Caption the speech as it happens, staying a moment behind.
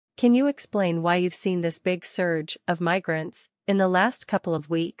Can you explain why you've seen this big surge of migrants in the last couple of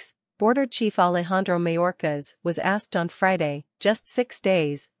weeks? Border Chief Alejandro Mayorkas was asked on Friday, just 6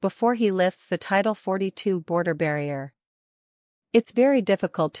 days before he lifts the Title 42 border barrier. It's very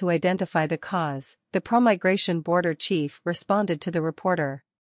difficult to identify the cause, the pro-migration border chief responded to the reporter.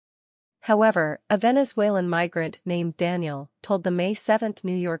 However, a Venezuelan migrant named Daniel told the May 7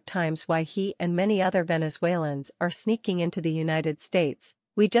 New York Times why he and many other Venezuelans are sneaking into the United States.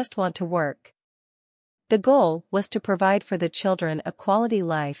 "We just want to work." The goal was to provide for the children a quality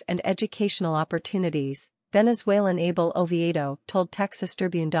life and educational opportunities, Venezuelan Abel Oviedo told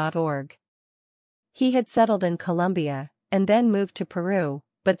TexasTribune.org. He had settled in Colombia, and then moved to Peru,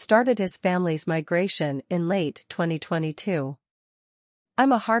 but started his family's migration in late 2022.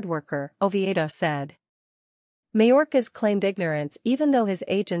 "I'm a hard worker," Oviedo said. Mayorkas claimed ignorance even though his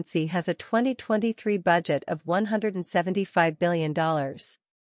agency has a 2023 budget of $175 billion.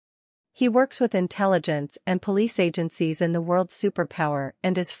 He works with intelligence and police agencies in the world's superpower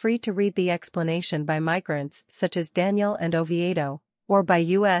and is free to read the explanation by migrants such as Daniel and Oviedo, or by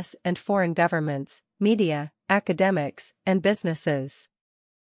U.S. and foreign governments, media, academics, and businesses.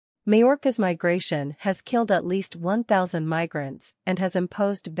 Mayorkas' migration has killed at least 1,000 migrants and has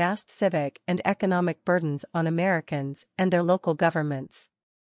imposed vast civic and economic burdens on Americans and their local governments.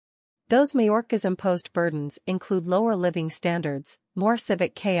 Those Mayorkas imposed burdens include lower living standards, more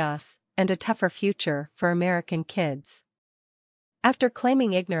civic chaos, and a tougher future for American kids. After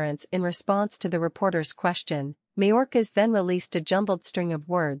claiming ignorance in response to the reporter's question, Mayorkas then released a jumbled string of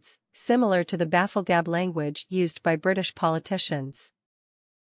words, similar to the bafflegab language used by British politicians.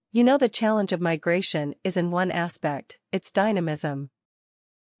 "You know, the challenge of migration is in one aspect, its dynamism.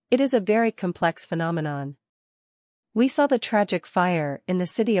 It is a very complex phenomenon. We saw the tragic fire in the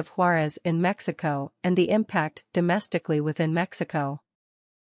city of Juarez in Mexico and the impact domestically within Mexico.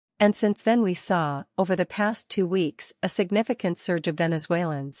 And since then we saw, over the past 2 weeks, a significant surge of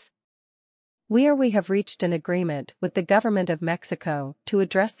Venezuelans. We have reached an agreement with the government of Mexico to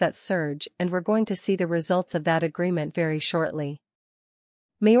address that surge, and we're going to see the results of that agreement very shortly."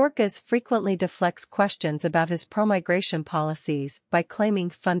 Mayorkas frequently deflects questions about his pro-migration policies by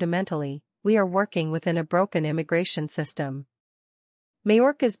claiming fundamentally, "We are working within a broken immigration system."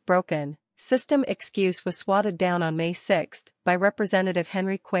 Mayorkas' broken system excuse was swatted down on May 6 by Representative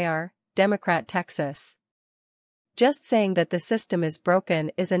Henry Cuellar, Democrat, Texas. "Just saying that the system is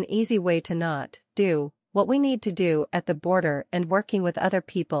broken is an easy way to not do what we need to do at the border and working with other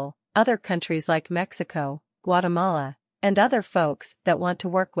people, other countries like Mexico, Guatemala, and other folks that want to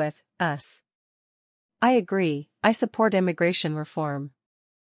work with us. I agree, I support immigration reform.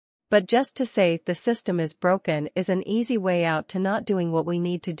 But just to say the system is broken is an easy way out to not doing what we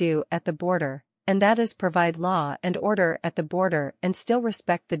need to do at the border, and that is provide law and order at the border and still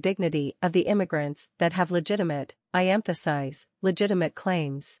respect the dignity of the immigrants that have legitimate, I emphasize, legitimate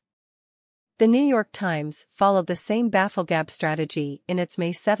claims." The New York Times followed the same bafflegab strategy in its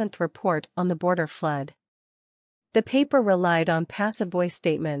May 7 report on the border flood. The paper relied on passive voice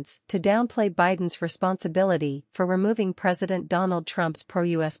statements to downplay Biden's responsibility for removing President Donald Trump's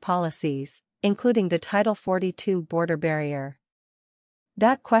pro-U.S. policies, including the Title 42 border barrier.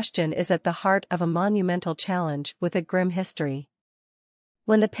 That question is at the heart of a monumental challenge with a grim history.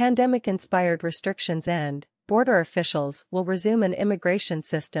 When the pandemic-inspired restrictions end, border officials will resume an immigration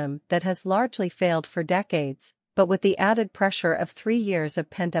system that has largely failed for decades, but with the added pressure of 3 years of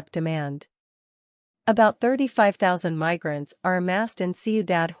pent-up demand. About 35,000 migrants are amassed in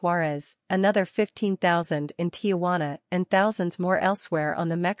Ciudad Juarez, another 15,000 in Tijuana, and thousands more elsewhere on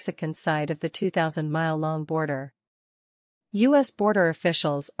the Mexican side of the 2,000-mile-long border. U.S. border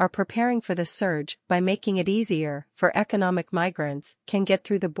officials are preparing for the surge by making it easier for economic migrants can get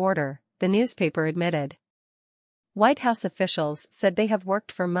through the border, the newspaper admitted. White House officials said they have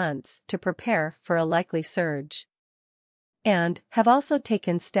worked for months to prepare for a likely surge, and have also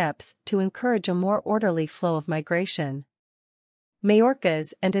taken steps to encourage a more orderly flow of migration.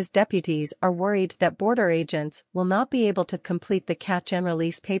 Mayorkas and his deputies are worried that border agents will not be able to complete the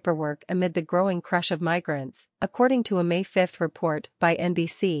catch-and-release paperwork amid the growing crush of migrants, according to a May 5 report by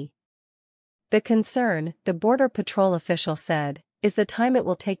NBC. The concern, the Border Patrol official said, is the time it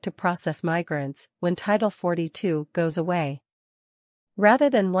will take to process migrants when Title 42 goes away. Rather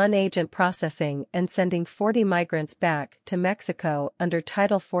than one agent processing and sending 40 migrants back to Mexico under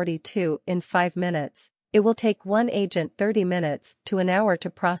Title 42 in 5 minutes, it will take one agent 30 minutes to an hour to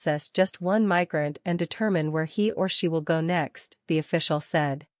process just one migrant and determine where he or she will go next, the official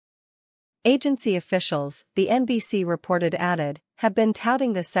said. Agency officials, the NBC reported, have been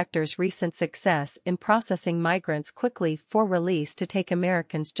touting the sector's recent success in processing migrants quickly for release to take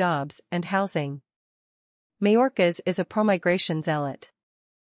Americans' jobs and housing. Mayorkas is a pro-migration zealot.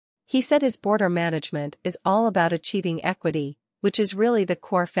 He said his border management is all about achieving equity, which is really the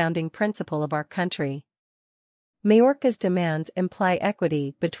core founding principle of our country. Mayorkas' demands imply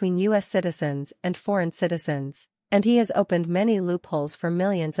equity between U.S. citizens and foreign citizens, and he has opened many loopholes for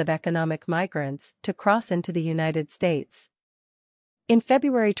millions of economic migrants to cross into the United States. In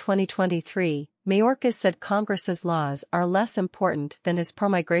February 2023, Mayorkas said Congress's laws are less important than his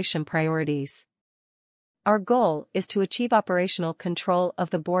pro-migration priorities. Our goal is to achieve operational control of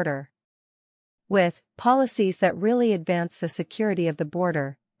the border, with policies that really advance the security of the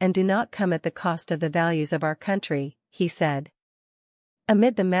border and do not come at the cost of the values of our country, he said.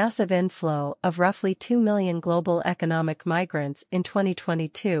 Amid the massive inflow of roughly 2 million global economic migrants in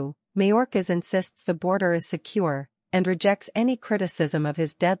 2022, Mayorkas insists the border is secure and rejects any criticism of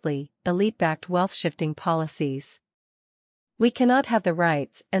his deadly, elite-backed wealth-shifting policies. We cannot have the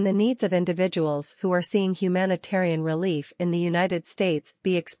rights and the needs of individuals who are seeking humanitarian relief in the United States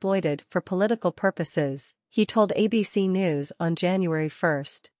be exploited for political purposes, he told ABC News on January 1.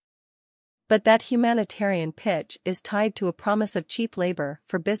 But that humanitarian pitch is tied to a promise of cheap labor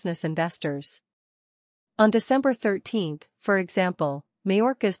for business investors. On December 13, for example,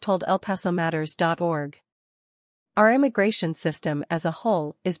 Mayorkas told ElPasoMatters.org, "Our immigration system as a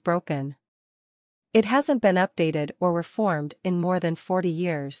whole is broken. It hasn't been updated or reformed in more than 40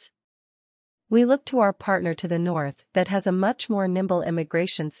 years. We look to our partner to the north that has a much more nimble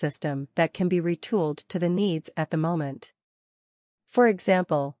immigration system that can be retooled to the needs at the moment. For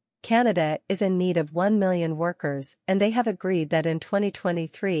example, Canada is in need of 1 million workers, and they have agreed that in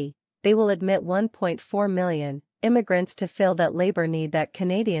 2023, they will admit 1.4 million immigrants to fill that labor need that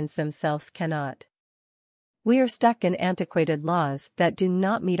Canadians themselves cannot. We are stuck in antiquated laws that do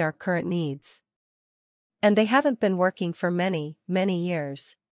not meet our current needs. And they haven't been working for many, many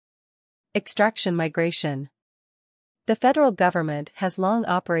years." Extraction migration. The federal government has long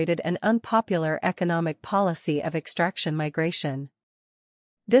operated an unpopular economic policy of extraction migration.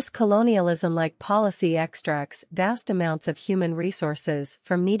 This colonialism-like policy extracts vast amounts of human resources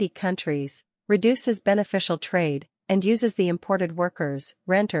from needy countries, reduces beneficial trade, and uses the imported workers,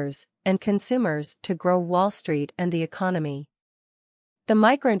 renters, and consumers to grow Wall Street and the economy. The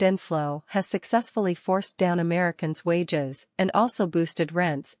migrant inflow has successfully forced down Americans' wages and also boosted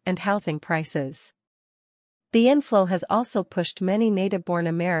rents and housing prices. The inflow has also pushed many native-born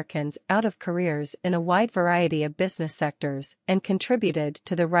Americans out of careers in a wide variety of business sectors and contributed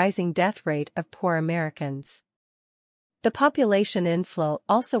to the rising death rate of poor Americans. The population inflow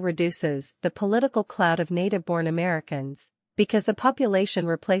also reduces the political clout of native-born Americans, because the population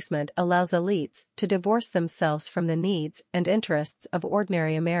replacement allows elites to divorce themselves from the needs and interests of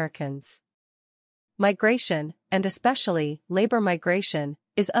ordinary Americans. Migration, and especially labor migration,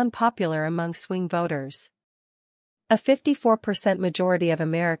 is unpopular among swing voters. A 54% majority of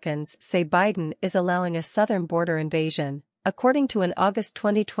Americans say Biden is allowing a southern border invasion, according to an August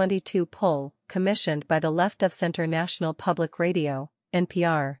 2022 poll commissioned by the Left of Center National Public Radio,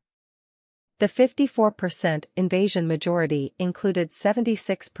 NPR. The 54% invasion majority included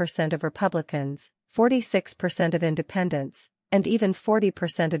 76% of Republicans, 46% of independents, and even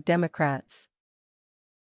 40% of Democrats.